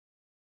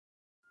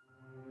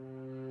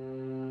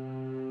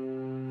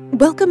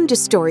Welcome to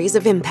Stories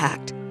of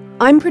Impact.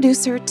 I'm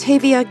producer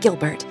Tavia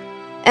Gilbert,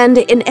 and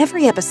in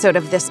every episode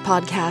of this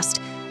podcast,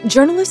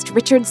 journalist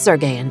Richard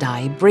Sergay and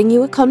I bring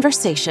you a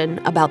conversation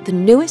about the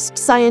newest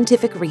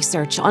scientific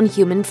research on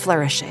human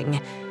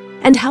flourishing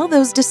and how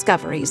those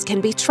discoveries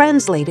can be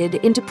translated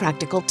into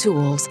practical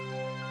tools.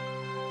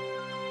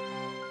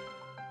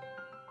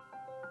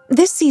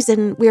 This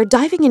season, we're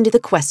diving into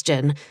the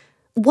question,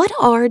 what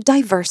are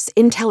diverse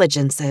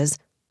intelligences?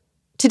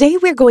 Today,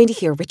 we're going to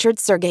hear Richard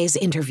Sergay's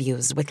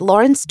interviews with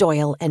Lawrence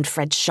Doyle and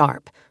Fred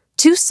Sharp,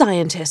 two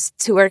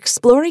scientists who are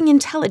exploring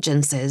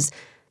intelligences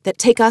that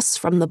take us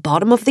from the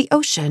bottom of the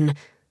ocean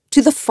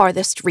to the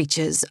farthest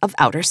reaches of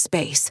outer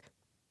space.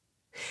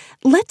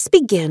 Let's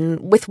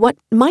begin with what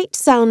might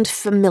sound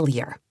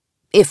familiar,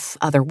 if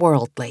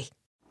otherworldly.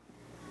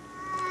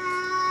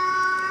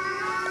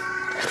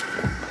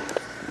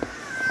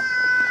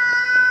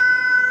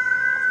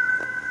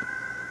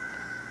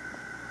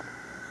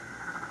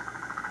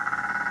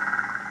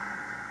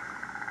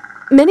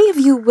 Many of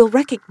you will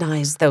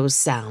recognize those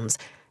sounds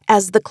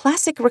as the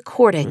classic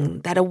recording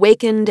that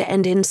awakened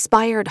and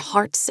inspired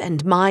hearts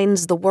and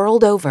minds the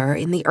world over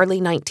in the early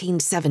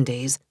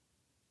 1970s.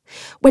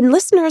 When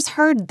listeners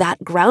heard that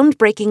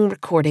groundbreaking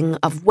recording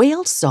of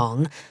whale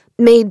song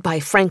made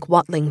by Frank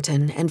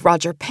Watlington and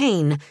Roger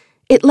Payne,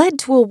 it led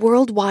to a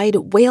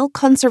worldwide whale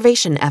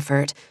conservation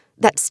effort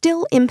that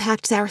still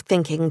impacts our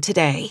thinking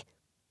today.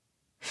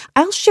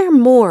 I'll share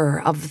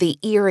more of the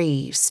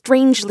eerie,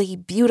 strangely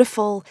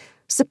beautiful,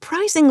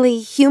 surprisingly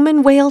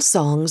human whale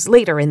songs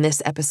later in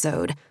this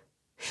episode.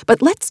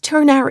 But let's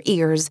turn our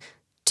ears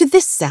to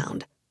this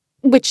sound,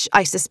 which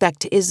I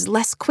suspect is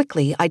less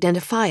quickly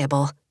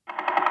identifiable.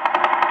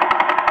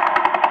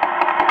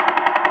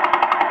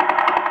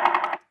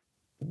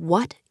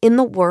 What in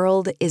the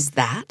world is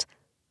that?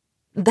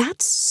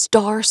 That's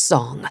star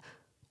song,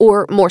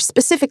 or more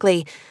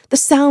specifically, the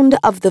sound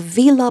of the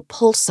Vela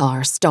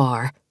pulsar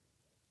star.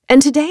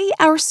 And today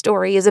our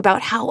story is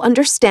about how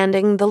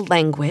understanding the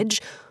language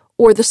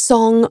or the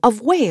song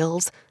of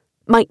whales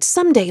might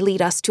someday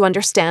lead us to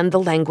understand the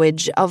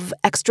language of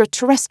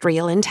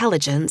extraterrestrial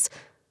intelligence,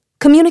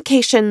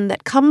 communication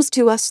that comes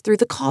to us through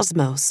the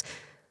cosmos,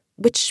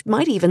 which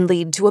might even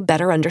lead to a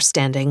better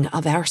understanding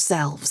of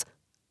ourselves.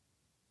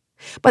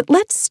 But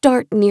let's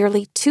start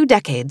nearly 2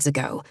 decades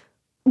ago,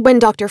 when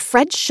Dr.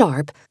 Fred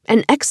Sharp,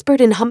 an expert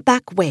in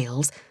humpback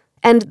whales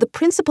and the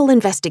principal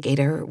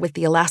investigator with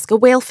the Alaska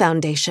Whale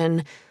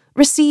Foundation,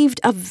 received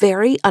a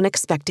very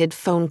unexpected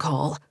phone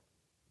call.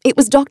 It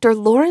was Dr.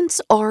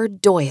 Lawrence R.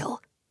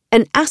 Doyle,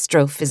 an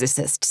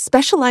astrophysicist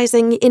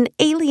specializing in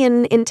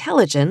alien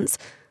intelligence,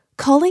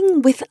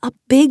 calling with a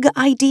big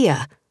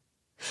idea.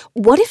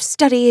 What if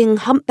studying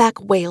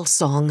humpback whale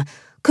song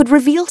could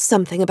reveal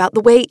something about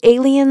the way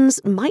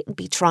aliens might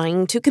be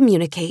trying to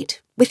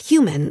communicate with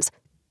humans?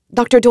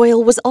 Dr.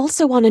 Doyle was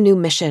also on a new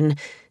mission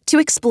to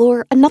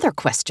explore another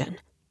question.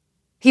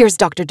 Here's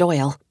Dr.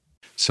 Doyle.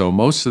 So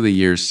most of the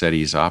years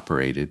SETI's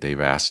operated, they've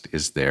asked,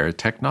 is there a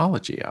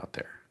technology out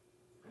there?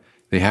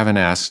 They haven't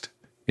asked,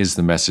 is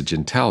the message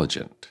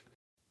intelligent?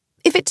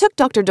 If it took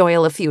Dr.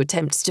 Doyle a few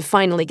attempts to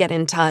finally get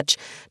in touch,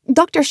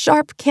 Dr.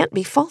 Sharp can't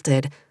be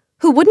faulted.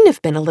 Who wouldn't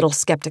have been a little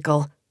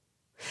skeptical?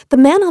 The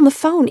man on the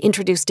phone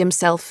introduced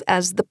himself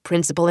as the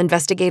principal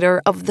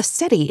investigator of the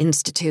SETI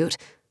Institute.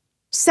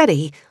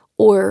 SETI,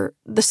 or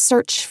the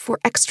Search for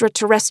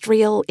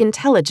Extraterrestrial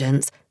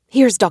Intelligence.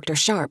 Here's Dr.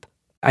 Sharp.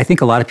 I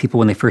think a lot of people,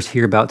 when they first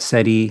hear about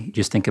SETI,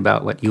 just think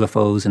about what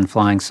UFOs and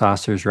flying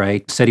saucers,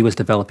 right? SETI was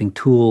developing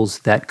tools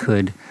that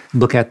could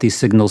look at these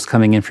signals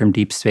coming in from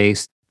deep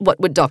space. What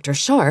would Dr.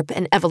 Sharp,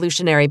 an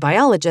evolutionary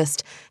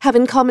biologist, have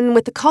in common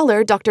with the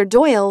caller, Dr.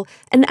 Doyle,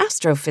 an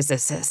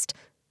astrophysicist?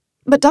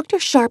 But Dr.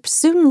 Sharp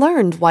soon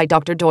learned why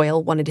Dr.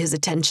 Doyle wanted his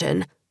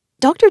attention.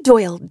 Dr.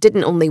 Doyle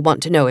didn't only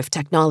want to know if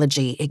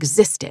technology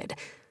existed.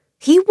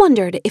 He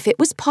wondered if it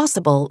was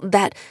possible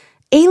that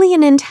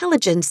alien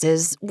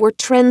intelligences were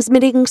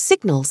transmitting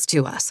signals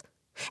to us,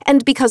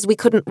 and because we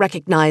couldn't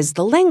recognize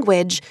the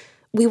language,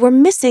 we were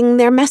missing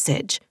their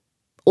message.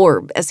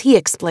 Or, as he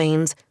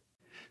explains,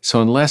 so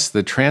unless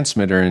the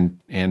transmitter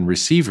and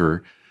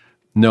receiver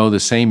know the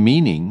same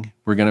meaning,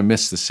 we're going to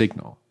miss the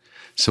signal.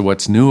 So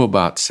what's new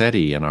about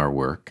SETI in our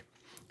work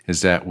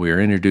is that we're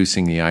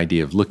introducing the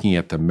idea of looking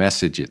at the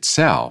message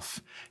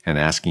itself and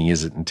asking,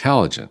 is it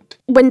intelligent?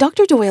 When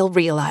Dr. Doyle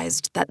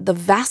realized that the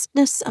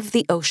vastness of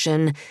the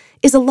ocean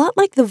is a lot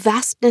like the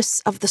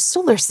vastness of the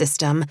solar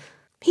system,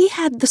 he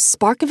had the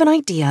spark of an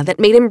idea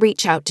that made him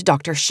reach out to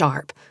Dr.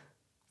 Sharp.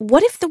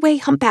 What if the way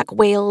humpback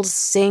whales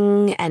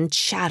sing and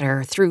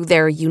chatter through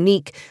their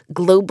unique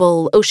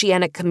global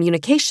oceanic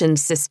communication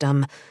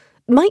system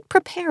might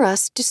prepare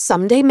us to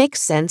someday make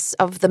sense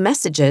of the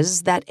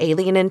messages that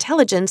alien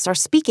intelligence are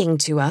speaking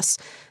to us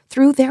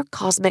through their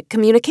cosmic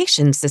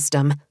communication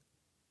system?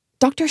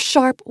 Dr.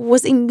 Sharp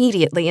was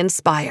immediately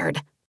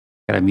inspired.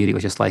 I immediately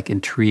was just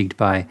intrigued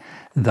by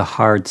the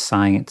hard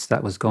science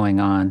that was going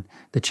on,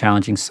 the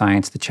challenging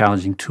science, the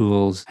challenging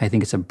tools. I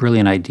think it's a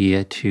brilliant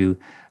idea to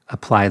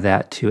apply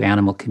that to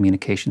animal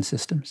communication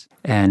systems.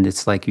 And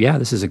it's like, yeah,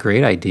 this is a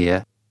great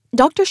idea.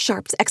 Dr.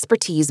 Sharp's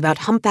expertise about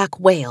humpback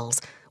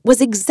whales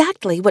was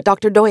exactly what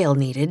Dr. Doyle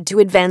needed to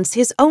advance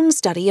his own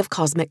study of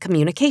cosmic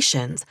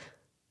communications.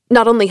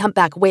 Not only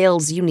humpback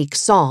whales' unique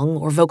song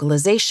or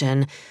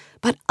vocalization,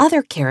 but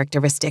other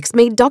characteristics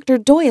made Dr.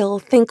 Doyle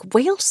think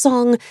whale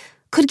song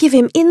could give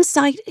him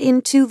insight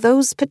into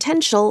those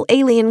potential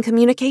alien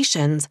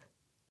communications.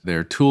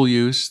 Their tool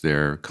use,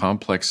 their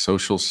complex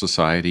social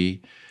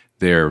society,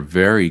 their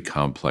very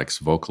complex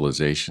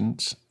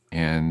vocalizations,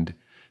 and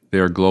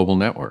their global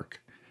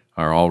network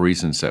are all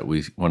reasons that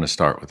we want to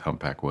start with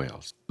humpback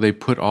whales. They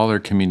put all their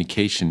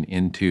communication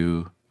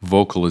into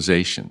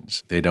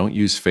vocalizations. They don't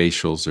use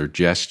facials or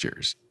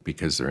gestures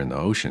because they're in the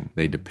ocean.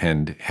 They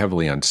depend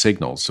heavily on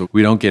signals. So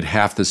we don't get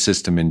half the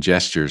system in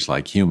gestures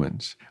like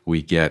humans.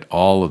 We get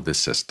all of the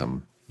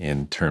system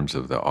in terms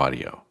of the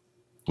audio,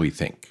 we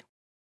think.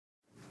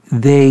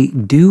 They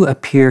do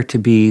appear to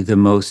be the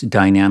most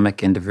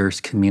dynamic and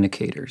diverse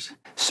communicators.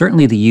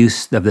 Certainly the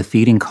use of the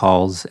feeding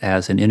calls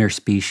as an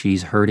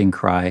interspecies herding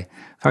cry,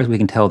 as far as we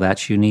can tell,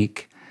 that's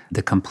unique.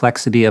 The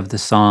complexity of the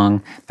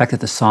song, the fact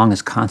that the song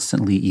is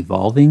constantly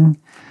evolving.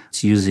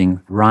 It's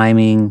using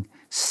rhyming,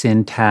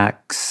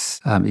 syntax,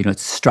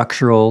 it's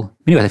structural.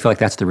 Anyway, I feel like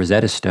that's the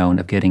Rosetta Stone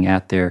of getting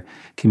at their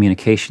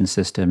communication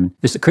system.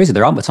 It's crazy.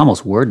 It's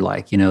almost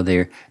word-like.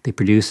 They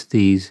produce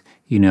these,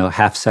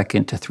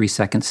 half-second to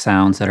 3-second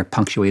sounds that are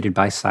punctuated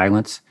by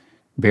silence.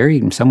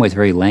 In some ways,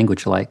 very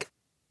language-like.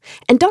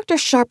 And Dr.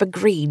 Sharp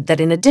agreed that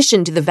in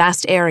addition to the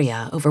vast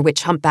area over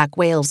which humpback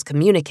whales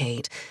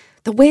communicate,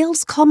 the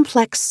whales'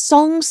 complex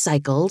song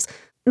cycles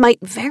might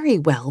very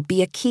well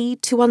be a key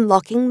to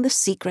unlocking the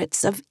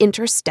secrets of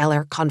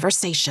interstellar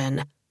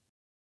conversation.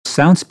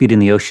 Sound speed in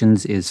the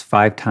oceans is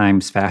 5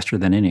 times faster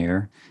than in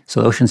air,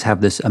 so oceans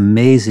have this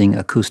amazing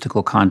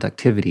acoustical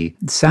conductivity.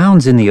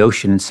 Sounds in the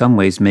ocean in some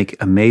ways make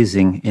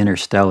amazing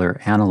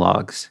interstellar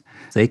analogs.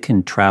 They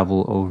can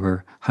travel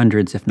over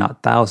hundreds, if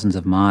not thousands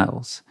of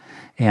miles.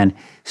 And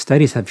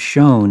studies have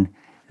shown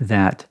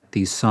that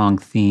these song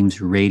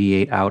themes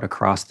radiate out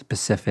across the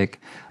Pacific,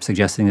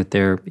 suggesting that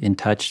they're in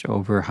touch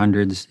over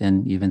hundreds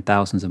and even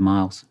thousands of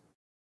miles.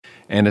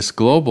 And it's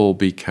global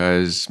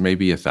because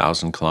maybe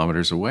 1,000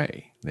 kilometers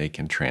away, they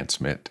can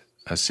transmit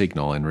a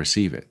signal and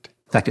receive it.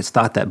 In fact, it's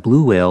thought that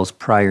blue whales,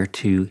 prior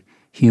to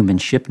human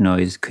ship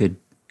noise, could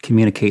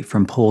communicate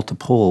from pole to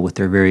pole with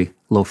their very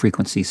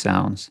low-frequency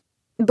sounds.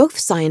 Both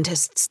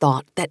scientists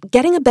thought that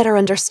getting a better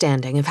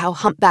understanding of how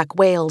humpback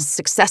whales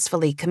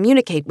successfully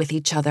communicate with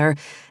each other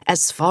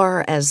as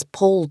far as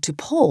pole to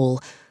pole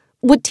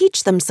would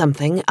teach them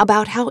something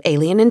about how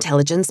alien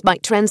intelligence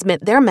might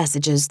transmit their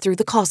messages through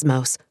the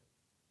cosmos.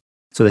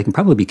 So they can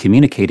probably be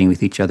communicating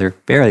with each other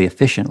fairly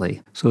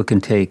efficiently. So it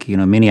can take,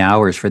 many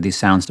hours for these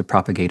sounds to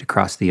propagate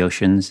across the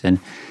oceans, and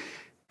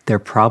they're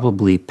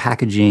probably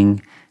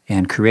packaging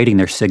and creating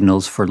their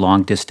signals for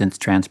long-distance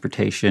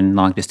transportation,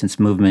 long-distance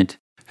movement.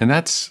 And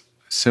that's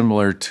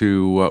similar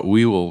to what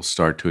we will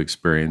start to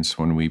experience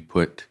when we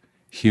put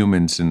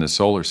humans in the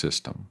solar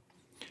system.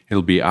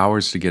 It'll be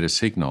hours to get a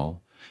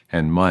signal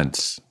and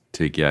months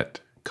to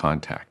get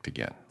contact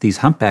again. These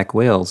humpback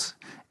whales,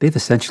 they've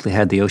essentially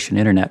had the ocean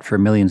internet for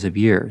millions of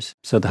years.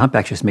 So the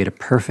humpback just made a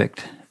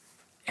perfect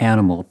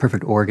animal, a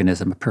perfect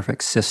organism, a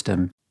perfect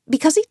system.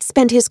 Because he'd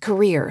spent his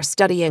career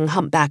studying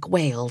humpback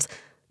whales,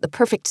 the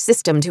perfect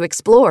system to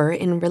explore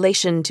in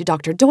relation to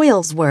Dr.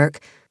 Doyle's work,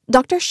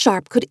 Dr.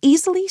 Sharp could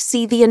easily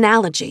see the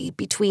analogy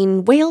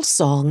between whale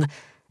song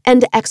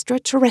and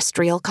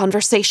extraterrestrial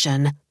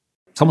conversation.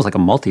 It's almost like a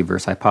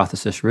multiverse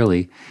hypothesis,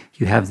 really.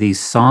 You have these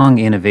song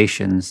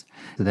innovations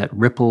that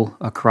ripple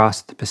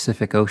across the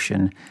Pacific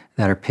Ocean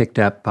that are picked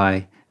up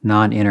by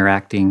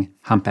non-interacting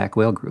humpback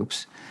whale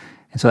groups.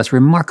 And so that's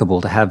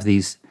remarkable to have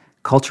these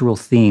cultural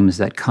themes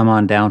that come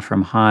on down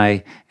from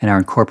high and are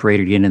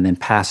incorporated in and then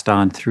passed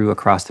on through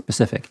across the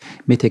Pacific.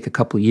 It may take a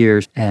couple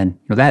years, and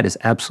that is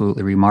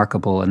absolutely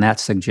remarkable, and that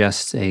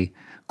suggests a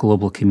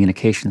global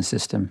communication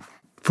system.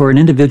 For an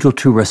individual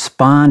to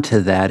respond to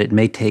that, it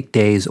may take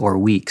days or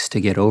weeks to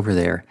get over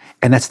there.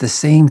 And that's the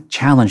same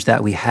challenge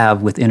that we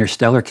have with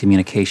interstellar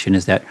communication,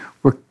 is that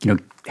we're,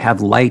 have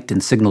light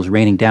and signals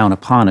raining down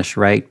upon us,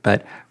 right?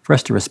 But for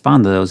us to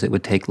respond to those, it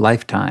would take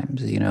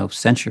lifetimes,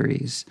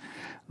 centuries,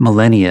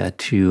 millennia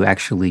to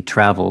actually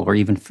travel, or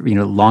even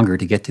longer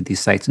to get to these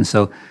sites. And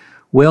so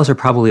whales are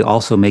probably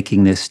also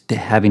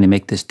having to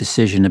make this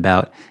decision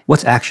about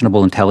what's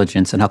actionable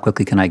intelligence and how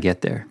quickly can I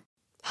get there.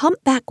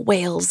 Humpback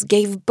whales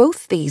gave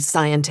both these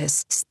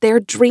scientists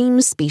their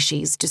dream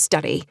species to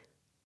study.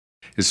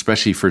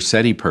 Especially for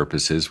SETI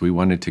purposes, we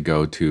wanted to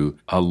go to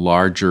a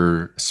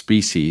larger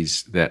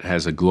species that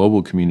has a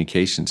global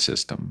communication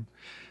system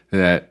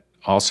that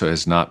also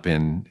has not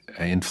been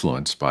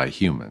influenced by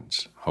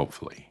humans,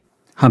 hopefully.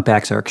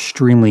 Humpbacks are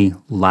extremely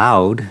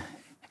loud,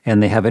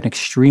 and they have an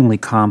extremely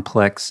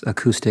complex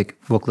acoustic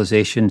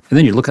vocalization. And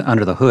then you look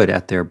under the hood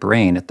at their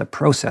brain, at the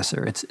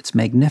processor. It's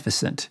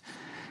magnificent.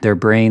 Their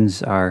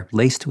brains are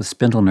laced with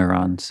spindle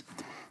neurons.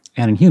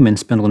 And in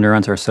humans, spindle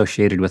neurons are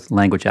associated with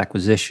language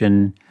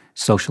acquisition,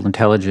 social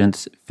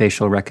intelligence,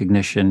 facial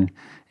recognition,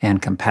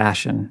 and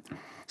compassion.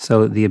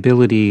 So the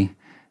ability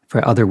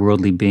for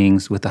otherworldly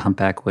beings with the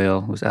humpback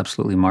whale was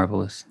absolutely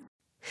marvelous.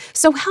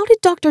 So how did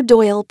Dr.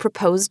 Doyle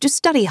propose to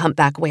study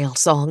humpback whale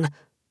song?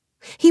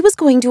 He was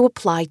going to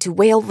apply to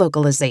whale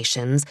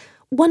vocalizations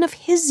one of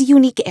his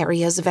unique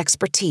areas of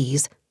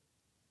expertise.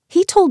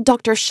 He told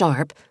Dr.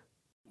 Sharp,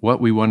 "What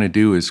we want to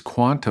do is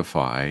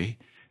quantify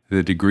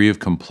the degree of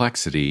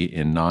complexity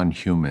in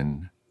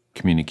non-human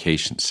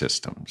communication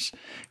systems,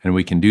 and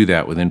we can do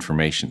that with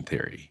information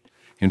theory.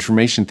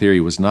 Information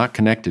theory was not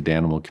connected to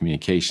animal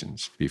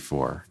communications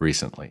before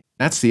recently.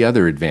 That's the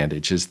other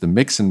advantage, is the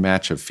mix and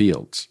match of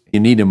fields. You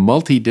need a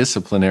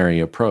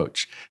multidisciplinary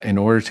approach in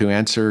order to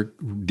answer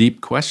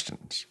deep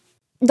questions."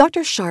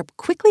 Dr. Sharp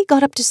quickly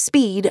got up to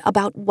speed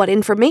about what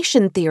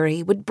information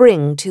theory would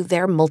bring to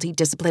their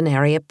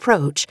multidisciplinary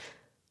approach.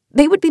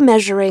 They would be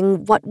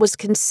measuring what was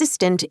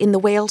consistent in the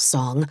whale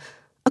song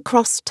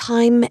across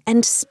time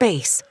and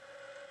space.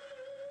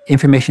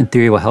 Information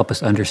theory will help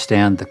us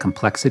understand the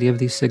complexity of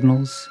these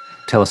signals,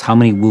 tell us how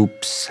many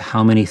whoops,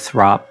 how many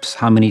throps,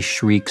 how many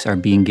shrieks are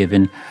being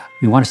given.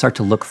 We want to start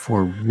to look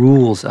for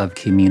rules of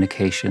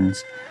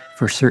communications,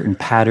 for certain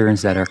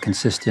patterns that are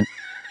consistent.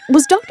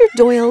 Was Dr.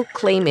 Doyle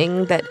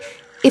claiming that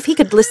if he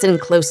could listen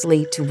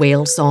closely to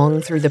whale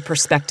song through the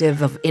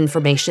perspective of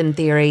information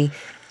theory,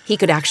 he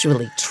could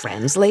actually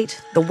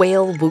translate the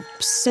whale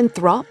whoops and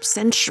throps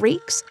and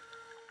shrieks?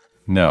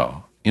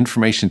 No.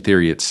 Information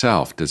theory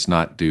itself does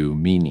not do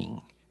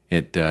meaning.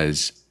 It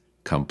does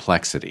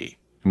complexity.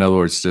 In other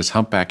words, does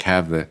humpback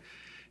have the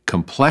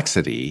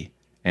complexity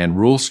and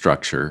rule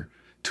structure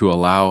to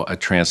allow a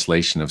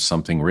translation of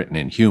something written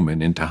in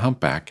human into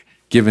humpback,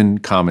 given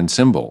common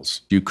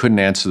symbols? You couldn't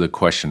answer the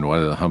question, what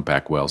are the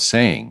humpback whales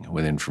saying,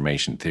 with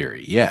information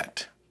theory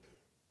yet.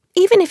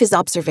 Even if his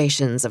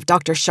observations of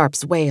Dr.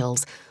 Sharp's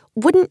whales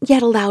wouldn't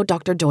yet allow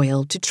Dr.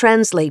 Doyle to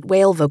translate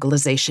whale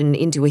vocalization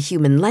into a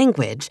human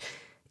language,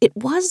 it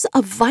was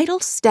a vital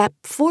step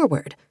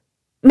forward,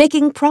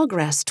 making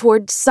progress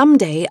toward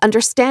someday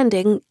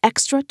understanding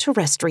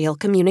extraterrestrial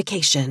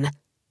communication.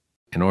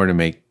 In order to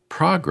make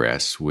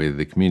progress with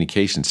the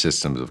communication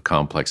systems of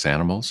complex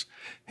animals,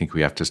 I think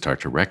we have to start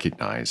to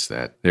recognize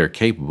that they're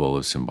capable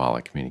of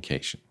symbolic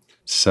communication.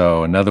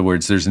 So, in other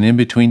words, there's an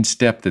in-between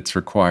step that's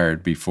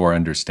required before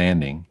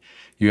understanding.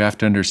 You have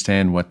to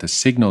understand what the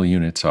signal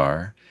units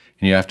are,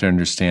 and you have to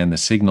understand the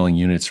signaling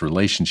units'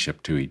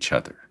 relationship to each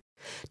other.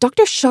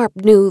 Dr. Sharp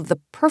knew the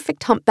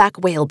perfect humpback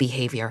whale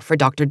behavior for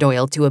Dr.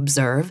 Doyle to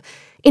observe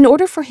in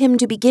order for him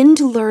to begin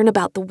to learn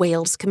about the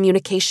whale's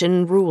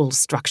communication rule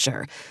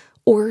structure,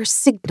 or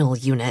signal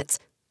units.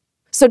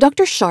 So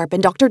Dr. Sharp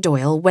and Dr.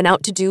 Doyle went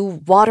out to do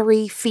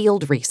watery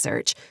field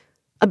research,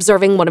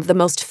 observing one of the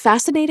most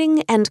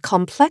fascinating and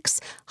complex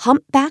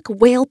humpback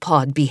whale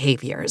pod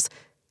behaviors,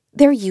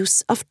 their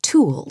use of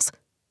tools.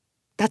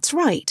 That's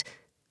right,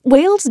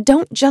 whales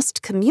don't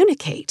just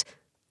communicate.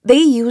 They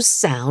use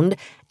sound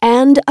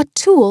and a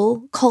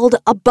tool called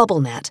a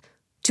bubble net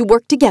to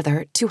work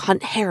together to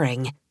hunt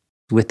herring.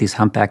 With these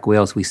humpback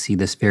whales, we see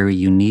this very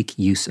unique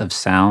use of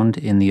sound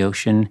in the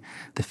ocean.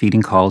 The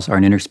feeding calls are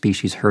an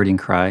interspecies herding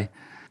cry.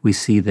 We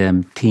see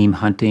them team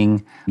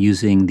hunting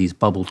using these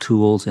bubble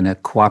tools in a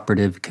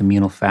cooperative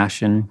communal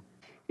fashion.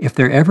 If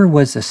there ever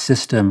was a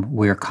system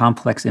where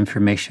complex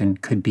information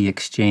could be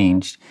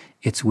exchanged,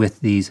 it's with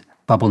these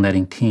bubble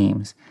netting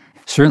teams.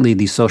 Certainly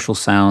these social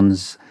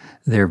sounds,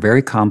 they're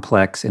very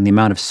complex, and the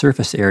amount of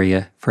surface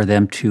area for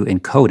them to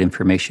encode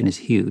information is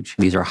huge.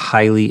 These are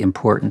highly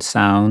important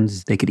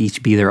sounds. They could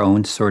each be their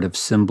own sort of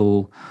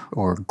symbol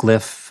or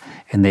glyph,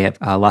 and they have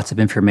lots of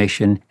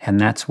information, and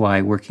that's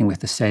why working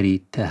with the SETI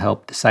to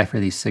help decipher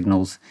these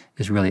signals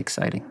is really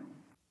exciting.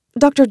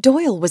 Dr.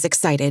 Doyle was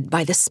excited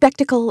by the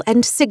spectacle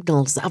and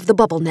signals of the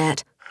bubble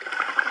net.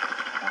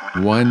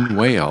 One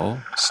whale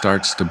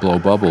starts to blow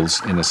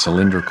bubbles in a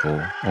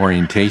cylindrical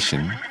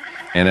orientation,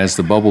 and as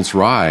the bubbles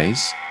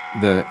rise,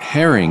 the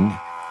herring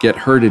get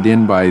herded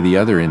in by the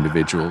other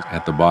individual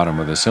at the bottom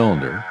of the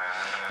cylinder.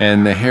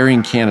 And the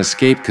herring can't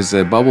escape because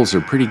the bubbles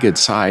are pretty good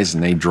size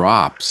and they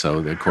drop. So,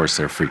 of course,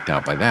 they're freaked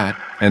out by that.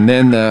 And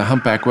then the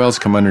humpback whales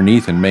come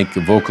underneath and make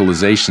the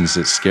vocalizations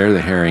that scare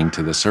the herring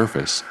to the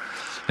surface.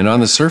 And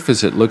on the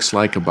surface, it looks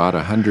like about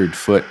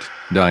 100-foot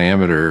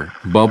diameter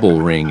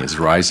bubble ring is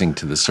rising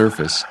to the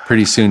surface.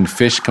 Pretty soon,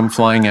 fish come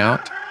flying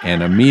out,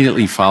 and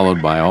immediately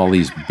followed by all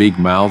these big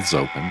mouths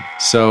open.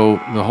 So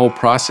the whole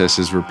process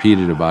is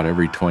repeated about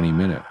every 20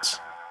 minutes.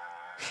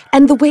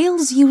 And the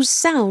whales use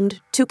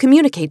sound to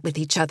communicate with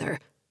each other,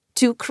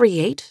 to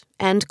create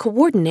and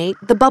coordinate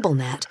the bubble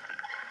net.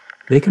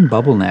 They can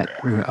bubble net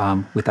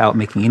without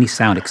making any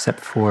sound except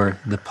for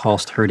the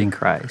pulsed herding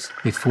cries.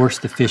 They force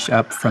the fish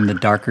up from the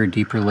darker,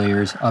 deeper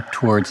layers up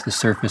towards the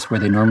surface where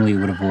they normally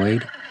would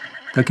avoid.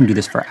 They can do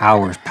this for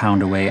hours,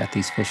 pound away at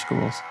these fish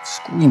schools,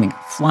 screaming,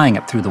 flying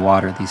up through the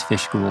water, these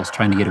fish schools,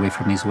 trying to get away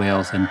from these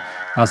whales, and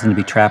allows them to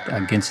be trapped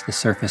against the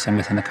surface and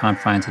within the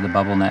confines of the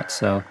bubble net.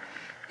 So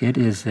it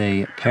is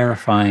a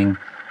terrifying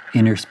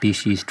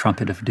interspecies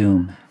trumpet of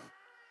doom.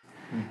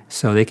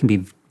 So they can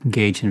be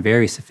engage in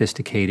very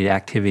sophisticated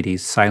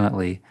activities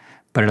silently,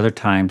 but at other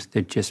times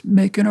they're just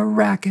making a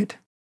racket.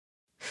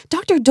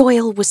 Dr.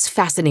 Doyle was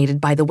fascinated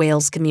by the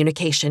whale's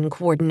communication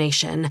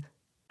coordination.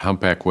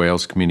 Humpback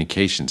whale's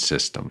communication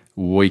system.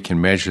 We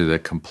can measure the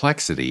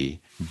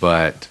complexity,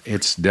 but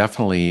it's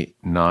definitely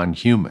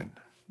non-human.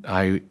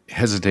 I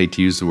hesitate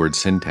to use the word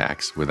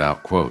syntax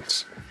without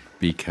quotes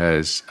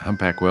because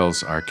humpback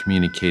whales are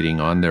communicating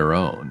on their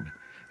own,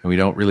 and we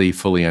don't really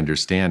fully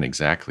understand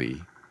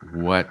exactly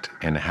what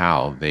and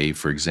how they,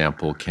 for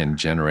example, can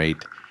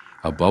generate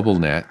a bubble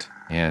net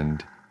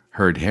and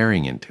herd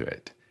herring into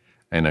it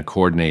in a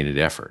coordinated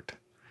effort.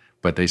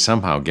 But they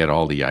somehow get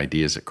all the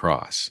ideas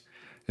across.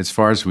 As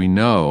far as we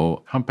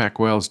know, humpback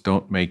whales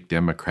don't make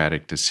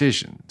democratic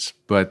decisions,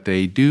 but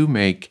they do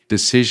make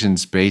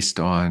decisions based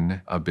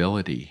on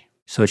ability.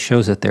 So it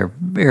shows that they're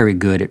very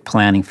good at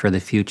planning for the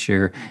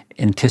future,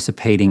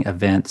 anticipating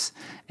events,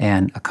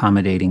 and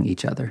accommodating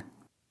each other.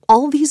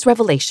 All these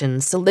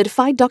revelations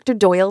solidified Dr.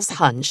 Doyle's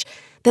hunch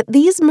that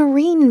these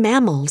marine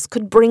mammals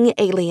could bring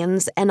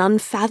aliens an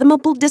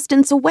unfathomable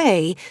distance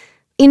away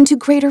into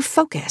greater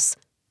focus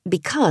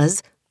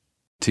because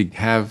to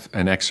have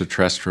an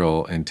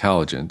extraterrestrial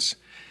intelligence,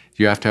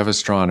 you have to have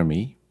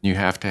astronomy, you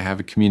have to have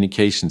a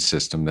communication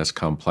system that's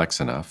complex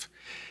enough,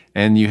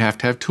 and you have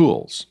to have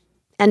tools.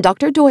 And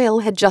Dr. Doyle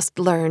had just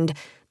learned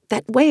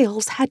that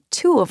whales had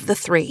two of the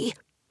three.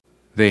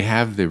 They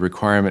have the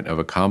requirement of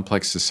a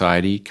complex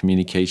society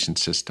communication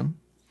system,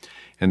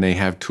 and they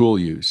have tool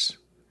use.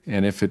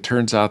 And if it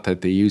turns out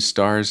that they use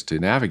stars to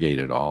navigate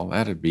it all,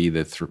 that'd be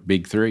the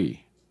big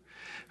three.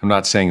 I'm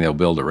not saying they'll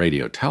build a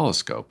radio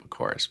telescope, of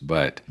course,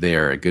 but they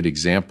are a good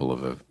example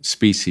of a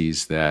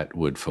species that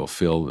would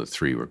fulfill the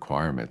three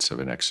requirements of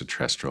an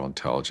extraterrestrial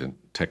intelligent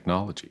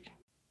technology.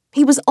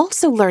 He was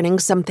also learning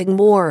something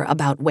more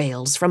about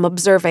whales from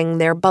observing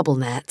their bubble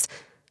nets.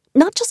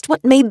 Not just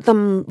what made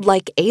them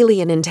like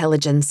alien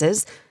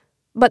intelligences,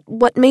 but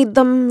what made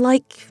them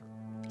like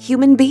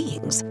human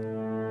beings.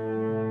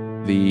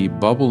 The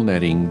bubble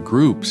netting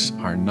groups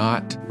are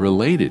not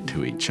related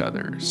to each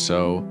other,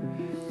 so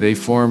they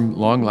form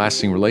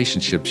long-lasting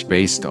relationships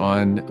based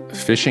on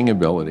fishing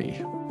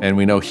ability. And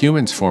we know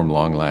humans form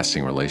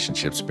long-lasting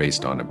relationships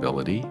based on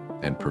ability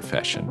and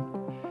profession.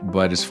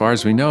 But as far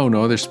as we know,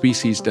 no other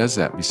species does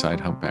that beside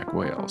humpback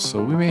whales.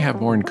 So we may have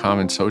more in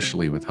common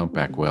socially with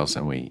humpback whales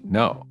than we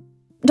know.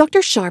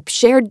 Dr. Sharp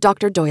shared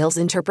Dr. Doyle's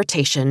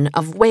interpretation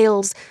of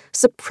whales'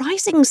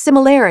 surprising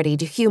similarity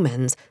to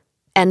humans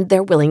and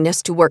their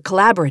willingness to work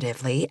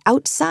collaboratively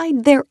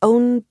outside their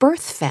own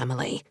birth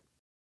family.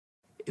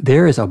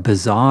 There is a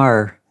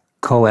bizarre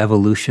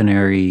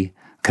coevolutionary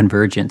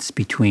convergence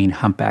between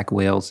humpback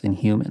whales and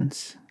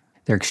humans.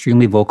 They're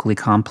extremely vocally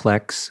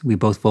complex. We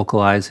both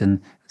vocalize in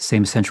the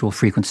same central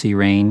frequency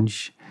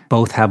range.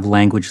 Both have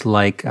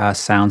language-like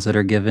sounds that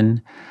are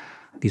given.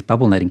 These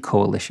bubble netting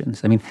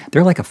coalitions,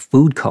 they're like a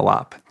food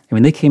co-op.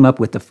 They came up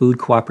with the food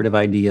cooperative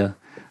idea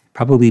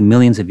probably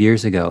millions of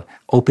years ago.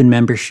 Open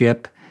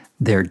membership,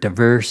 they're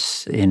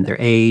diverse in their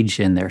age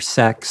and their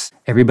sex.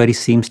 Everybody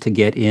seems to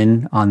get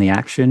in on the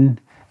action.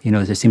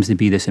 There seems to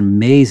be this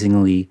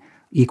amazingly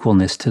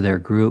equalness to their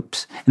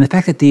groups. And the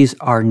fact that these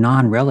are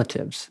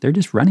non-relatives, they're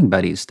just running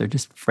buddies, they're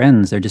just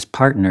friends, they're just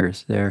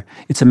partners.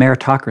 It's a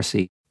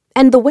meritocracy.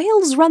 And the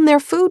whales run their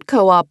food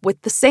co-op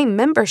with the same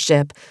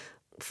membership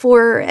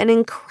for an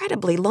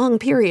incredibly long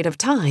period of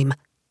time.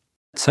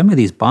 Some of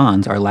these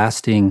bonds are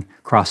lasting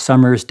across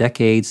summers,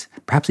 decades,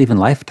 perhaps even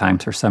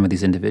lifetimes for some of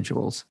these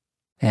individuals.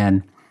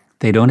 And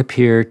they don't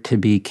appear to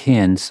be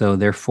kin, so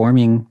they're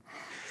forming,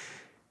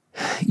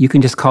 you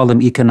can just call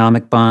them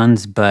economic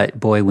bonds, but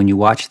boy, when you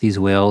watch these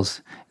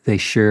whales, they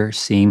sure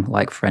seem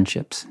like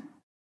friendships.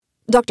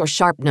 Dr.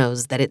 Sharp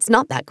knows that it's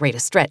not that great a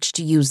stretch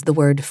to use the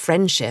word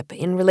friendship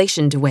in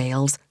relation to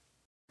whales.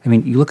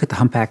 You look at the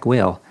humpback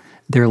whale,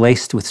 they're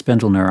laced with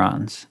spindle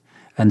neurons.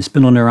 And the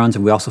spindle neurons,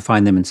 we also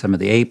find them in some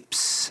of the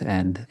apes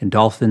and in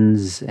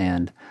dolphins,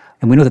 and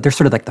we know that they're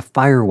sort of like the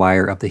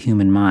firewire of the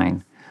human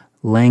mind.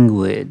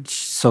 Language,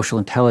 social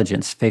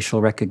intelligence,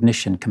 facial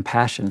recognition,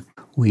 compassion.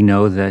 We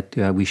know that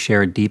we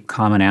share a deep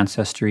common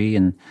ancestry,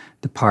 and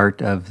the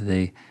part of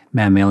the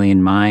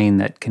mammalian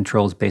mind that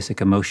controls basic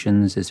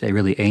emotions is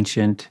really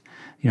ancient.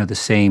 The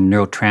same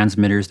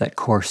neurotransmitters that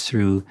course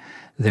through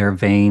their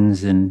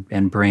veins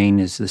and brain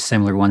is the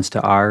similar ones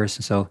to ours.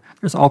 And so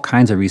there's all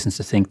kinds of reasons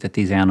to think that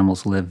these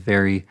animals live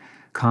very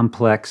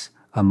complex,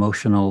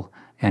 emotional,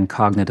 and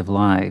cognitive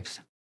lives.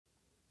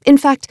 In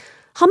fact,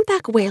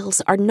 humpback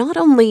whales are not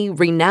only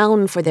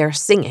renowned for their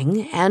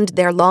singing and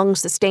their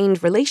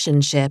long-sustained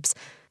relationships,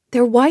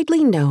 they're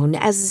widely known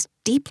as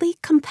deeply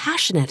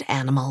compassionate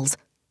animals.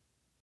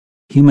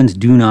 Humans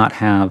do not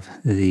have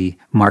the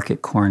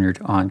market cornered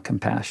on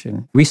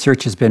compassion.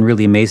 Research has been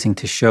really amazing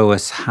to show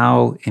us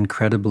how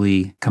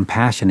incredibly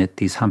compassionate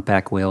these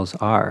humpback whales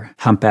are.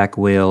 Humpback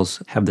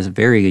whales have this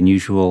very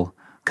unusual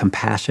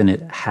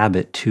compassionate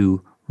habit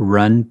to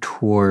run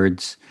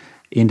towards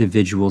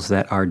individuals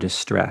that are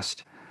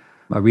distressed.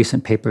 A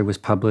recent paper was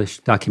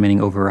published documenting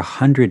over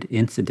 100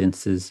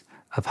 incidences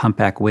of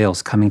humpback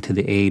whales coming to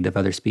the aid of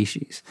other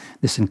species.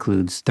 This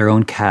includes their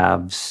own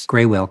calves,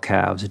 gray whale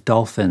calves,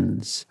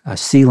 dolphins,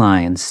 sea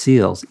lions,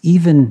 seals,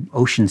 even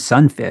ocean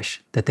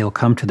sunfish that they'll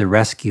come to the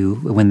rescue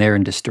when they're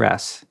in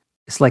distress.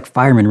 It's like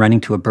firemen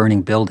running to a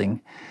burning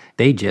building.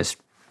 They just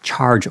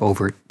charge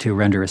over to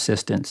render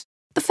assistance.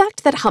 The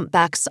fact that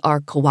humpbacks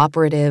are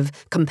cooperative,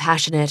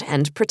 compassionate,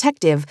 and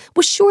protective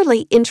was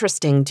surely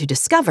interesting to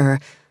discover,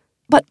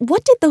 but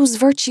what did those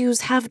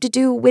virtues have to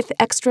do with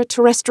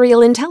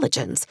extraterrestrial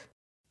intelligence?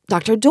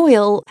 Dr.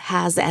 Doyle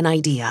has an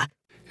idea.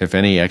 If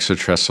any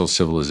extraterrestrial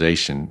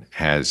civilization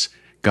has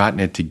gotten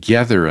it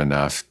together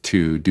enough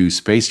to do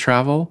space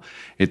travel,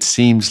 it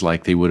seems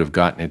like they would have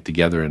gotten it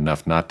together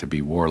enough not to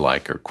be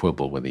warlike or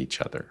quibble with each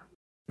other.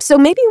 So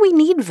maybe we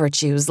need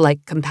virtues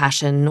like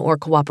compassion or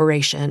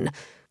cooperation.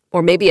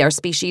 Or maybe our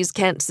species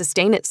can't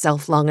sustain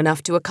itself long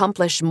enough to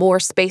accomplish more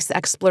space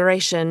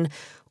exploration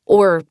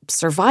or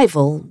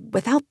survival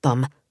without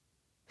them.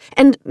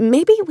 And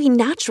maybe we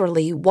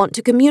naturally want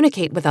to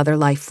communicate with other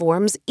life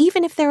forms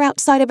even if they're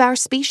outside of our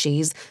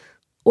species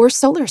or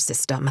solar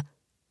system.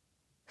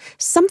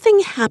 Something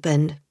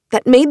happened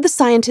that made the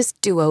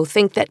scientist duo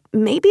think that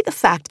maybe the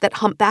fact that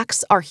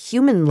humpbacks are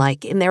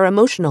human-like in their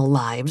emotional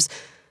lives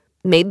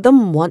made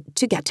them want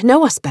to get to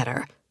know us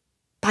better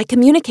by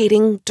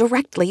communicating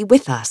directly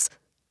with us.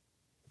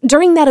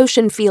 During that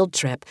ocean field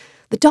trip,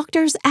 the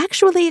doctors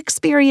actually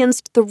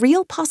experienced the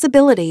real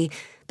possibility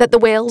that the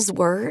whales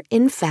were,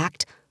 in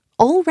fact,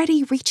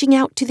 already reaching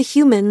out to the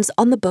humans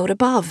on the boat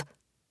above.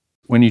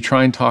 When you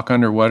try and talk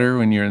underwater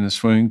when you're in the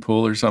swimming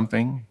pool or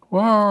something,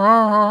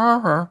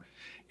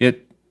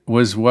 it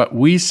was what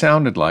we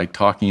sounded like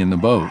talking in the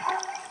boat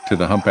to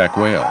the humpback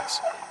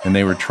whales. And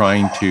they were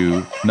trying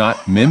to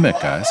not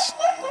mimic us.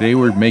 They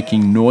were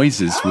making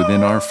noises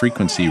within our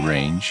frequency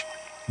range,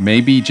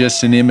 maybe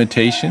just an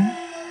imitation,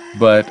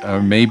 but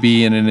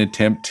maybe in an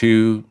attempt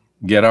to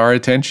get our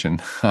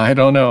attention. I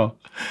don't know.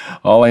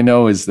 All I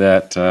know is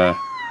that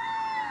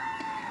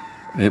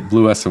it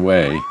blew us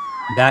away.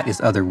 That is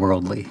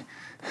otherworldly.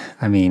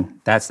 I mean,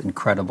 that's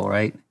incredible,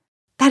 right?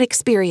 That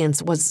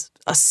experience was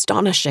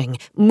astonishing,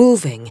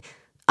 moving,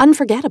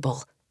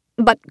 unforgettable.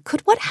 But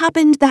could what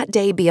happened that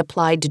day be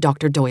applied to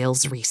Dr.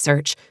 Doyle's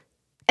research?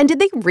 And did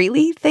they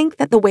really think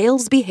that the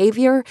whales'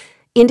 behavior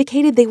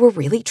indicated they were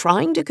really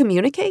trying to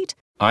communicate?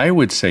 I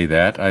would say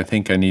that. I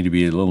think I need to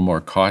be a little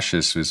more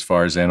cautious as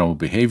far as animal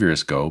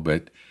behaviorists go.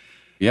 But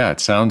yeah, it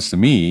sounds to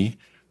me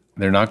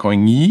they're not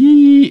going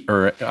yee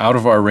or out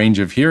of our range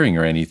of hearing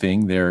or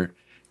anything.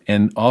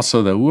 And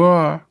also the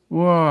wah,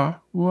 wah,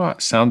 wah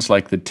sounds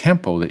like the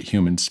tempo that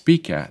humans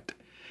speak at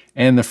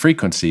and the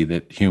frequency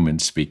that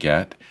humans speak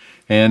at.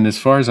 And as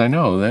far as I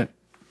know, that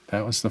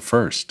was the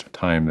first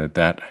time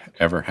that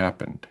ever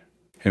happened.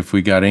 If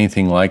we got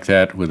anything like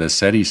that with a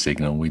SETI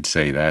signal, we'd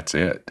say that's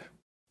it.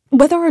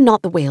 Whether or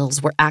not the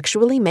whales were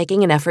actually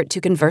making an effort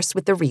to converse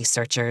with the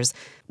researchers,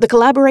 the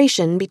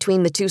collaboration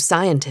between the two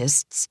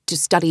scientists to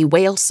study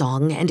whale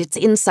song and its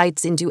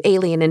insights into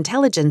alien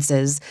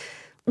intelligences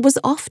was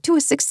off to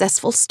a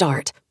successful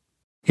start.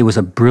 It was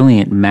a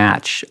brilliant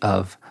match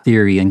of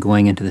theory and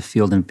going into the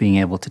field and being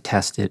able to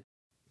test it.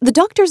 The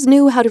doctors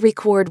knew how to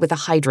record with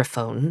a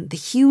hydrophone the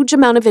huge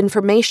amount of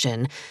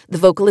information the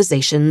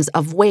vocalizations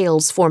of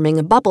whales forming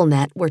a bubble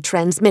net were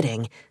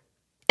transmitting.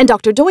 And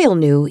Dr. Doyle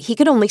knew he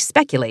could only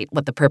speculate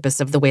what the purpose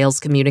of the whales'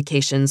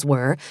 communications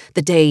were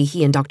the day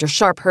he and Dr.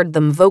 Sharp heard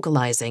them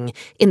vocalizing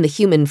in the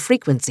human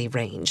frequency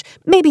range.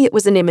 Maybe it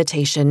was an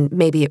imitation,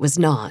 maybe it was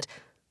not.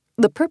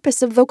 The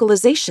purpose of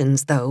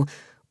vocalizations, though,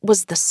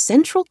 was the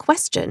central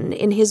question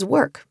in his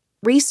work,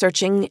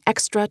 researching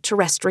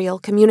extraterrestrial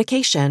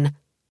communication.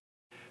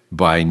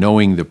 By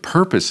knowing the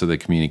purpose of the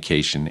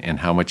communication and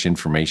how much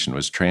information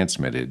was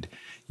transmitted,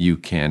 you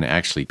can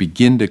actually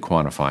begin to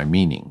quantify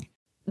meaning.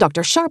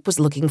 Dr. Sharp was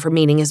looking for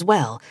meaning as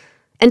well,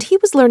 and he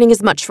was learning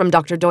as much from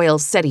Dr.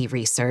 Doyle's SETI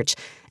research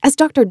as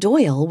Dr.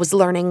 Doyle was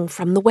learning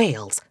from the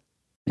whales.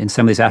 In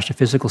some of these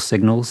astrophysical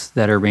signals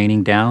that are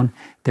raining down,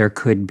 there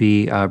could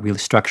be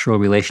structural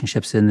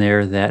relationships in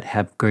there that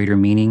have greater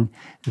meaning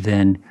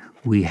than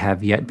we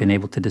have yet been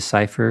able to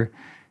decipher.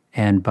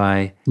 And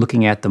by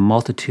looking at the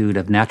multitude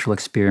of natural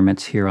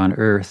experiments here on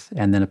Earth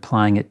and then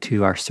applying it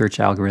to our search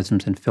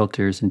algorithms and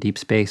filters in deep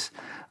space,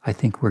 I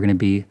think we're going to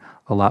be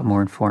a lot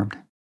more informed.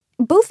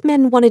 Both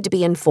men wanted to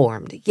be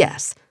informed,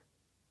 yes.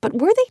 But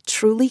were they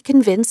truly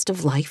convinced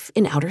of life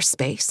in outer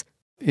space?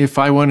 If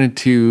I wanted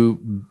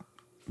to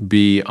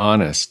be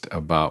honest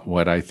about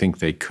what I think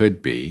they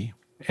could be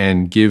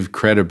and give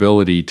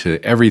credibility to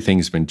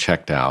everything's been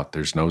checked out,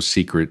 there's no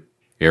secret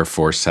Air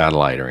Force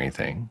satellite or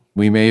anything,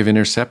 we may have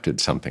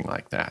intercepted something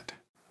like that.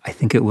 I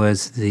think it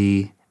was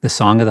the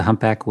song of the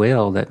humpback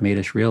whale that made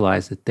us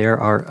realize that there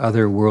are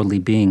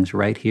otherworldly beings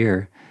right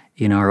here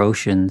in our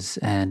oceans.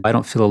 And I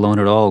don't feel alone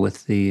at all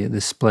with the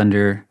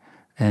splendor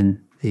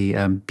and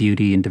the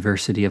beauty and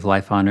diversity of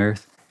life on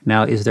Earth.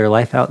 Now, is there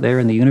life out there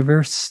in the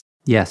universe?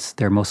 Yes,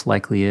 there most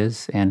likely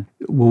is. And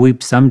will we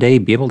someday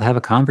be able to have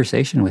a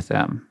conversation with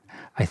them?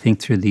 I think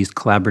through these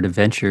collaborative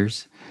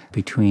ventures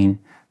between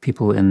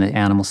people in the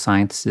animal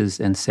sciences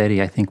and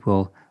SETI, I think,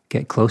 will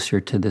get closer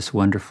to this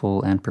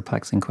wonderful and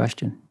perplexing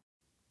question.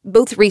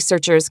 Both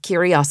researchers'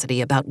 curiosity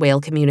about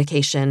whale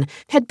communication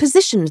had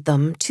positioned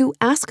them to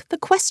ask the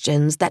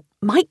questions that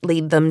might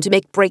lead them to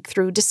make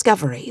breakthrough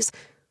discoveries.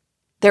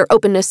 Their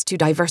openness to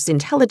diverse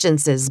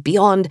intelligences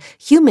beyond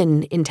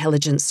human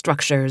intelligence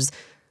structures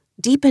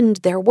deepened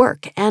their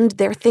work and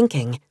their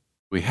thinking.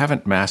 We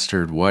haven't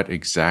mastered what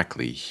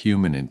exactly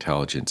human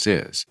intelligence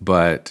is,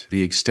 but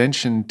the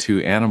extension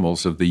to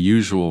animals of the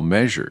usual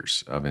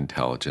measures of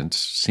intelligence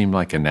seemed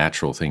like a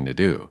natural thing to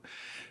do.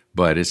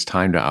 But it's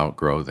time to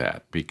outgrow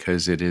that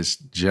because it has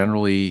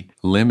generally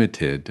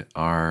limited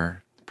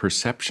our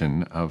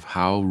perception of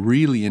how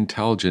really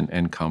intelligent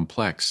and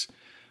complex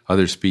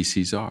other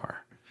species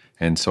are.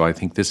 And so I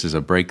think this is a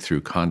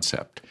breakthrough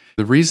concept.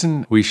 The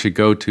reason we should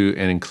go to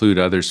and include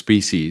other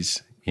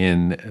species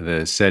in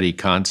the SETI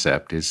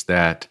concept is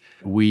that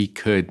we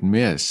could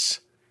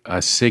miss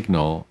a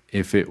signal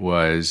if it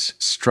was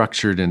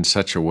structured in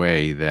such a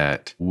way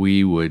that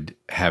we would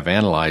have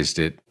analyzed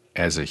it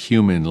as a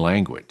human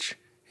language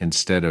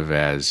instead of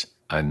as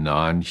a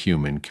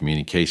non-human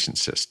communication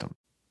system.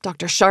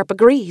 Dr. Sharp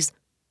agrees.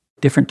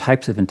 Different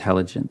types of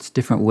intelligence,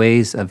 different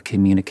ways of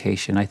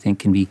communication, I think,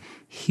 can be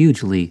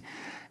hugely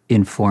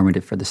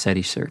informative for the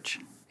SETI search.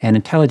 And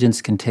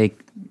intelligence can take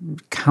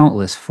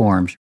countless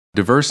forms.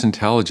 Diverse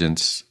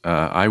intelligence,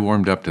 I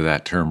warmed up to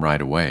that term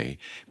right away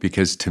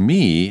because to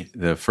me,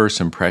 the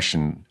first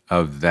impression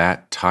of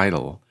that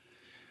title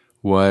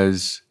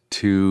was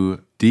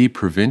to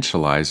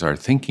deprovincialize our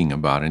thinking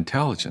about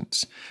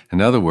intelligence.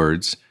 In other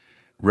words,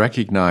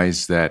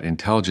 recognize that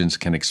intelligence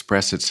can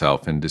express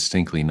itself in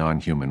distinctly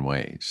non-human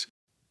ways.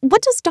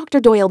 What does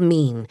Dr. Doyle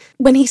mean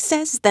when he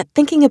says that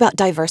thinking about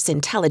diverse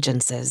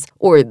intelligences,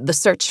 or the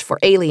search for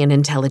alien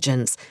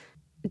intelligence,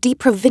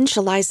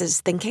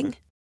 deprovincializes thinking?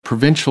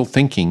 Provincial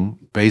thinking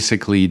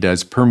basically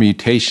does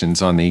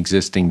permutations on the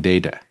existing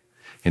data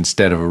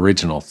instead of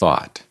original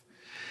thought.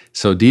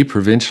 So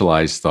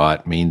deprovincialized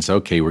thought means,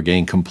 okay, we're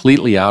getting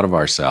completely out of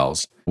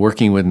ourselves,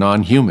 working with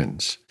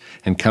non-humans,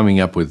 and coming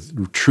up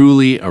with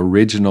truly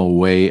original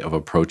way of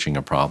approaching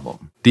a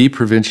problem.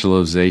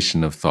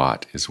 Deprovincialization of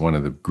thought is one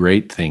of the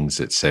great things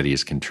that SETI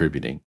is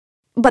contributing.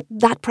 But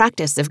that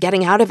practice of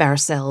getting out of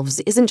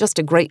ourselves isn't just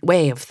a great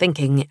way of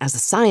thinking as a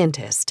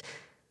scientist.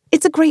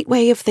 It's a great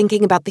way of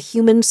thinking about the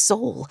human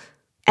soul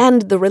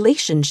and the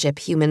relationship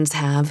humans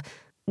have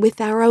with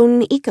our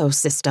own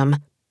ecosystem.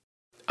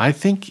 I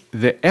think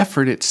the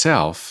effort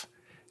itself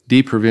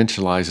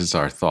deprovincializes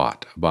our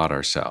thought about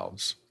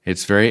ourselves.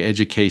 It's very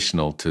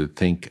educational to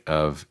think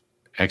of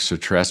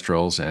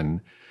extraterrestrials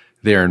and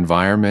their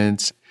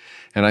environments.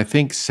 And I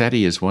think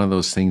SETI is one of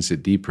those things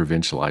that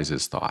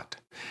deprovincializes thought.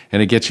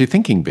 And it gets you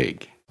thinking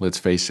big. Let's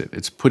face it,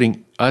 it's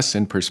putting us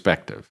in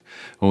perspective.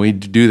 When we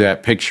do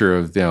that picture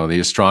of the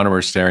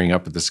astronomer staring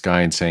up at the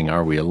sky and saying,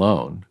 "Are we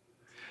alone?"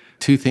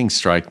 Two things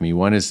strike me.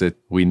 One is that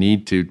we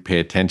need to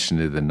pay attention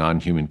to the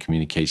non-human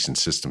communication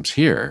systems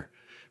here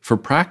for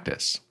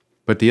practice.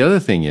 But the other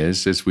thing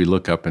is, as we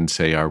look up and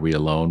say, "Are we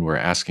alone?" we're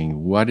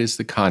asking, what is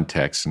the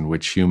context in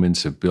which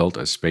humans have built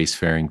a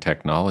spacefaring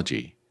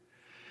technology?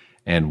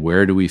 And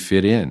where do we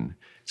fit in?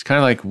 It's kind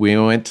of like we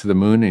went to the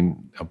moon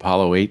and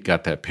Apollo 8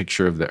 got that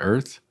picture of the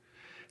Earth.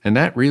 And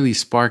that really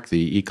sparked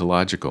the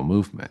ecological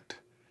movement.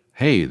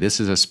 Hey, this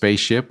is a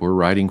spaceship, we're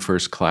riding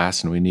first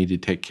class, and we need to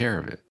take care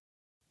of it.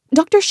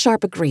 Dr.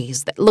 Sharp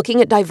agrees that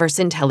looking at diverse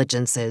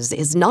intelligences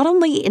is not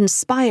only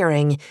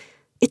inspiring,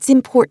 it's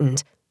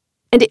important.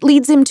 And it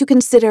leads him to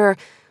consider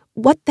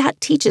what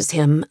that teaches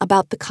him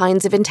about the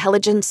kinds of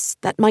intelligence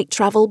that might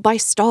travel by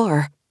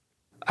star.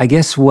 I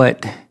guess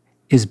what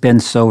has been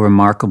so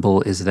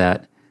remarkable is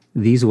that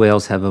these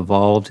whales have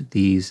evolved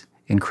these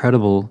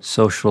incredible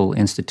social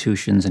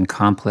institutions and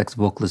complex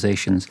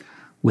vocalizations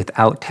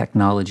without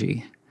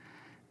technology.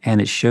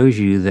 And it shows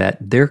you that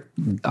there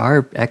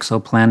are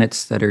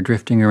exoplanets that are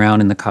drifting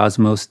around in the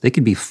cosmos. They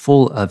could be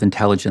full of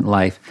intelligent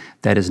life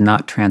that is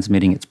not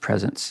transmitting its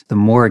presence. The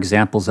more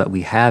examples that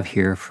we have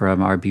here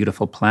from our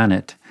beautiful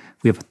planet,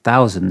 we have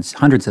thousands,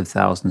 hundreds of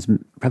thousands,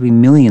 probably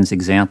millions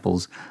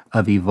examples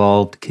of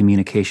evolved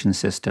communication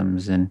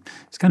systems. And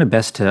it's kind of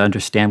best to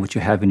understand what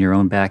you have in your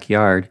own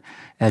backyard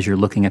as you're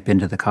looking up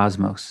into the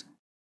cosmos.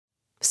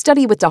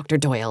 Study with Dr.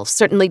 Doyle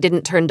certainly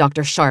didn't turn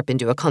Dr. Sharp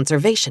into a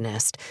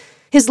conservationist.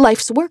 His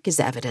life's work is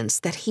evidence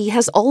that he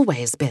has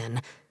always been.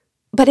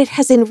 But it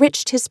has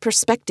enriched his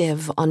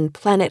perspective on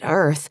planet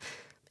Earth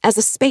as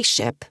a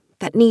spaceship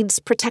that needs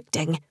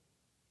protecting,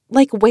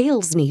 like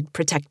whales need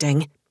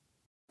protecting.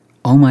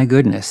 Oh my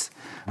goodness,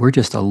 we're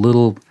just a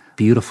little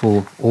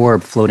beautiful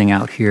orb floating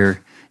out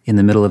here in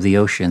the middle of the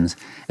oceans,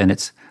 and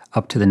it's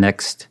up to the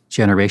next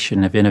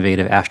generation of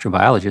innovative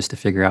astrobiologists to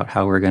figure out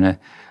how we're going to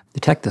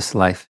detect this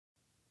life.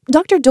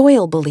 Dr.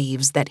 Doyle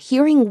believes that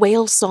hearing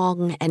whale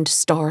song and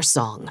star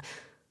song,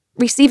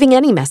 receiving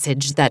any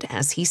message that,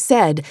 as he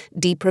said,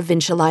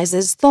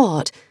 deprovincializes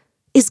thought,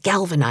 is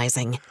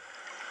galvanizing.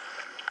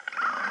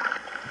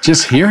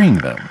 Just hearing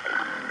them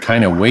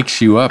kind of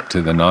wakes you up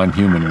to the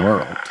non-human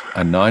world.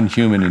 a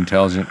non-human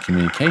intelligent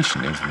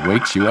communication. It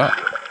wakes you up.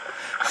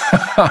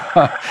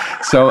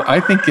 So I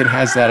think it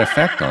has that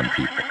effect on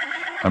people.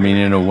 I mean,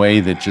 in a way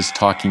that just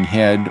talking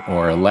head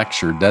or a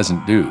lecture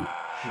doesn't do.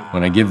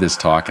 When I give this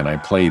talk and I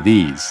play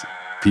these,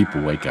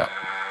 people wake up.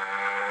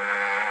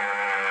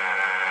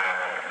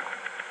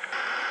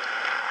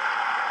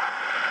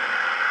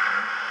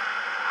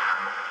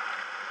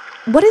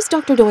 What is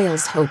Dr.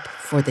 Doyle's hope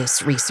for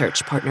this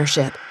research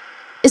partnership?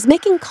 Is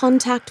making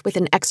contact with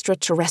an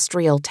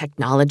extraterrestrial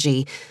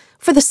technology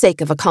for the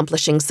sake of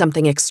accomplishing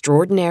something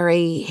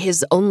extraordinary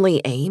his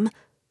only aim?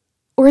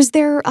 Or is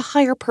there a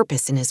higher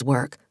purpose in his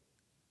work?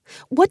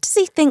 What does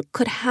he think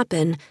could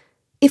happen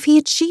if he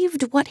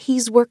achieved what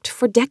he's worked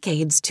for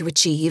decades to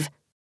achieve?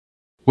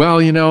 Well,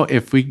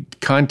 if we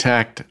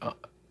contact,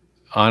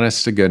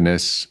 honest to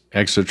goodness,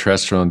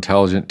 extraterrestrial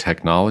intelligent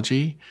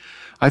technology,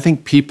 I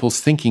think people's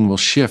thinking will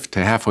shift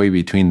to halfway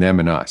between them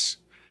and us.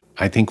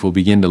 I think we'll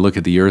begin to look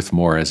at the Earth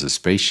more as a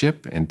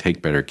spaceship and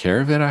take better care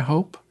of it, I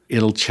hope.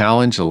 It'll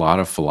challenge a lot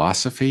of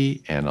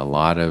philosophy and a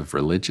lot of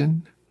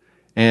religion,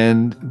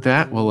 and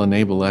that will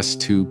enable us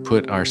to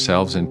put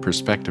ourselves in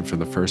perspective for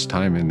the first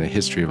time in the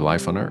history of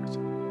life on Earth.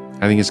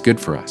 I think it's good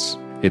for us.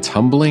 It's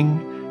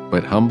humbling,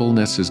 but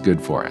humbleness is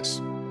good for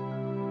us.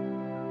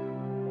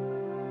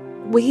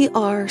 We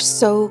are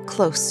so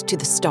close to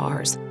the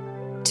stars,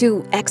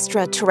 to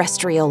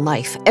extraterrestrial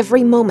life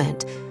every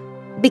moment,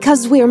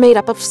 because we are made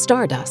up of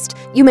stardust.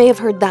 You may have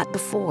heard that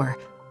before.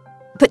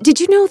 But did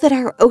you know that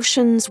our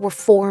oceans were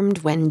formed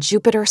when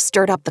Jupiter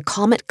stirred up the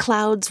comet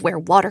clouds where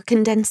water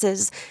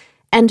condenses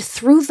and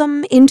threw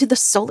them into the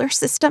solar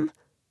system?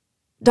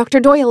 Dr.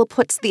 Doyle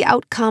puts the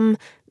outcome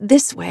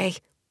this way.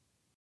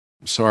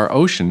 So our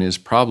ocean is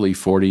probably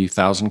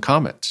 40,000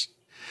 comets.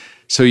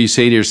 So you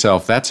say to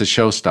yourself, that's a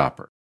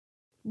showstopper.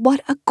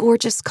 What a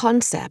gorgeous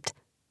concept.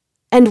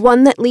 And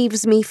one that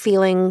leaves me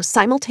feeling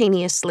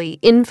simultaneously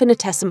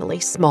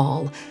infinitesimally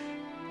small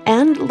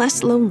and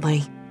less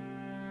lonely.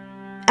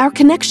 Our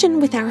connection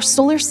with our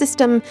solar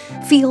system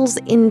feels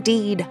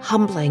indeed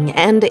humbling,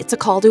 and it's a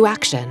call to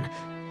action.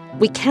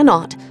 We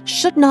cannot,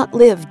 should not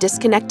live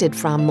disconnected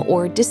from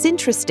or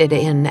disinterested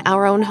in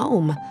our own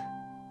home.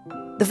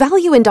 The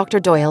value in Dr.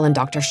 Doyle and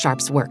Dr.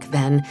 Sharp's work,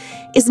 then,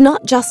 is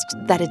not just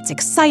that it's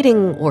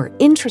exciting or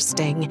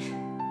interesting,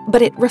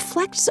 but it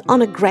reflects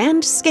on a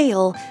grand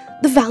scale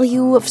the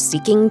value of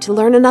seeking to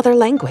learn another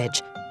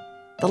language,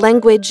 the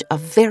language of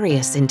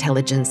various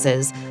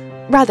intelligences,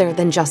 rather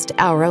than just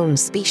our own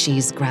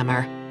species'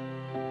 grammar.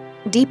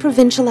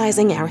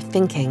 Deprovincializing our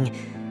thinking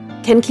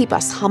can keep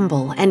us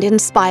humble and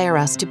inspire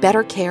us to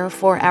better care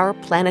for our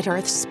planet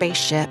Earth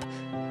spaceship.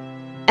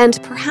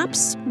 And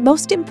perhaps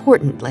most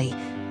importantly,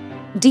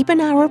 deepen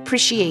our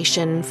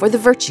appreciation for the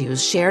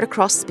virtues shared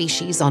across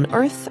species on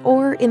Earth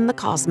or in the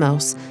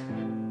cosmos,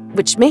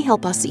 which may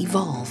help us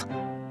evolve.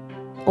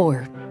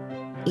 Or,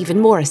 even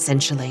more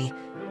essentially,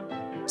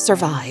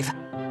 survive.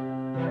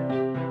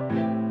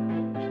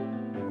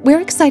 We're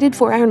excited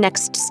for our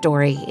next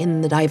story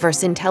in the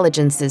Diverse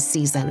Intelligences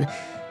season.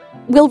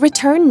 We'll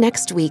return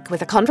next week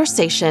with a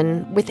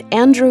conversation with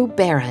Andrew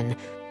Barron,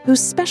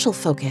 whose special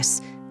focus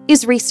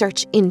is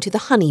research into the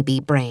honeybee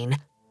brain.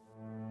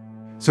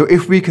 So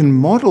if we can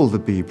model the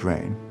bee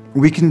brain,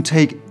 we can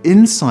take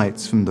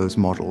insights from those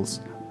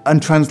models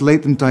and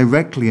translate them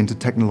directly into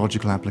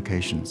technological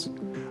applications.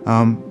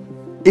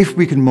 If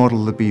we can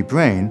model the bee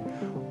brain,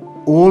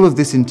 all of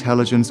this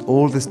intelligence,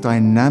 all this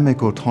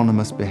dynamic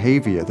autonomous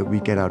behavior that we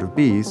get out of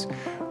bees,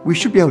 we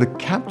should be able to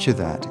capture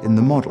that in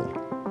the model.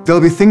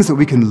 There'll be things that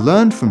we can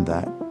learn from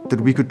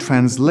that we could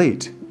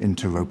translate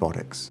into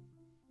robotics.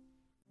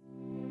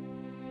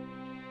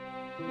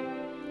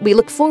 We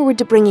look forward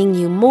to bringing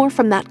you more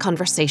from that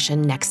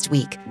conversation next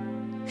week.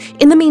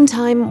 In the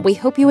meantime, we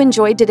hope you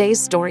enjoyed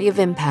today's Story of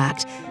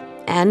Impact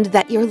and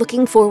that you're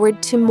looking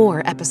forward to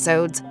more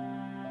episodes.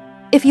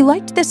 If you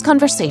liked this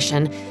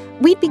conversation,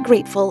 we'd be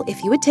grateful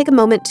if you would take a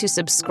moment to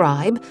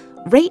subscribe,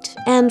 rate,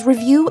 and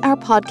review our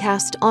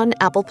podcast on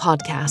Apple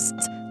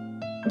Podcasts.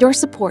 Your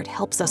support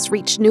helps us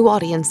reach new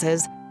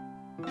audiences.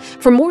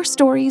 For more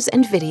stories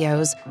and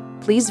videos,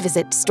 please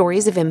visit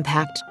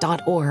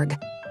storiesofimpact.org.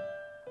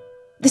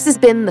 This has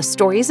been the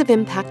Stories of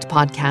Impact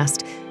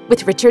podcast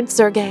with Richard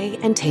Sergey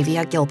and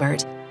Tavia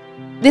Gilbert.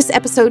 This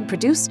episode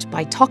produced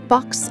by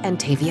Talkbox and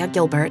Tavia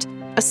Gilbert.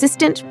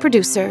 Assistant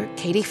producer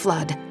Katie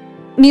Flood.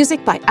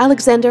 Music by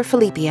Alexander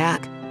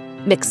Filipiak.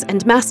 Mix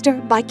and master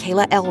by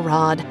Kayla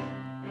Elrod.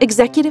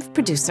 Executive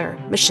producer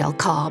Michelle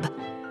Cobb.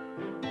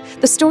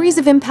 The Stories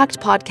of Impact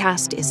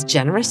podcast is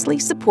generously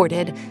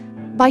supported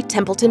by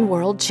Templeton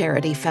World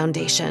Charity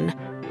Foundation.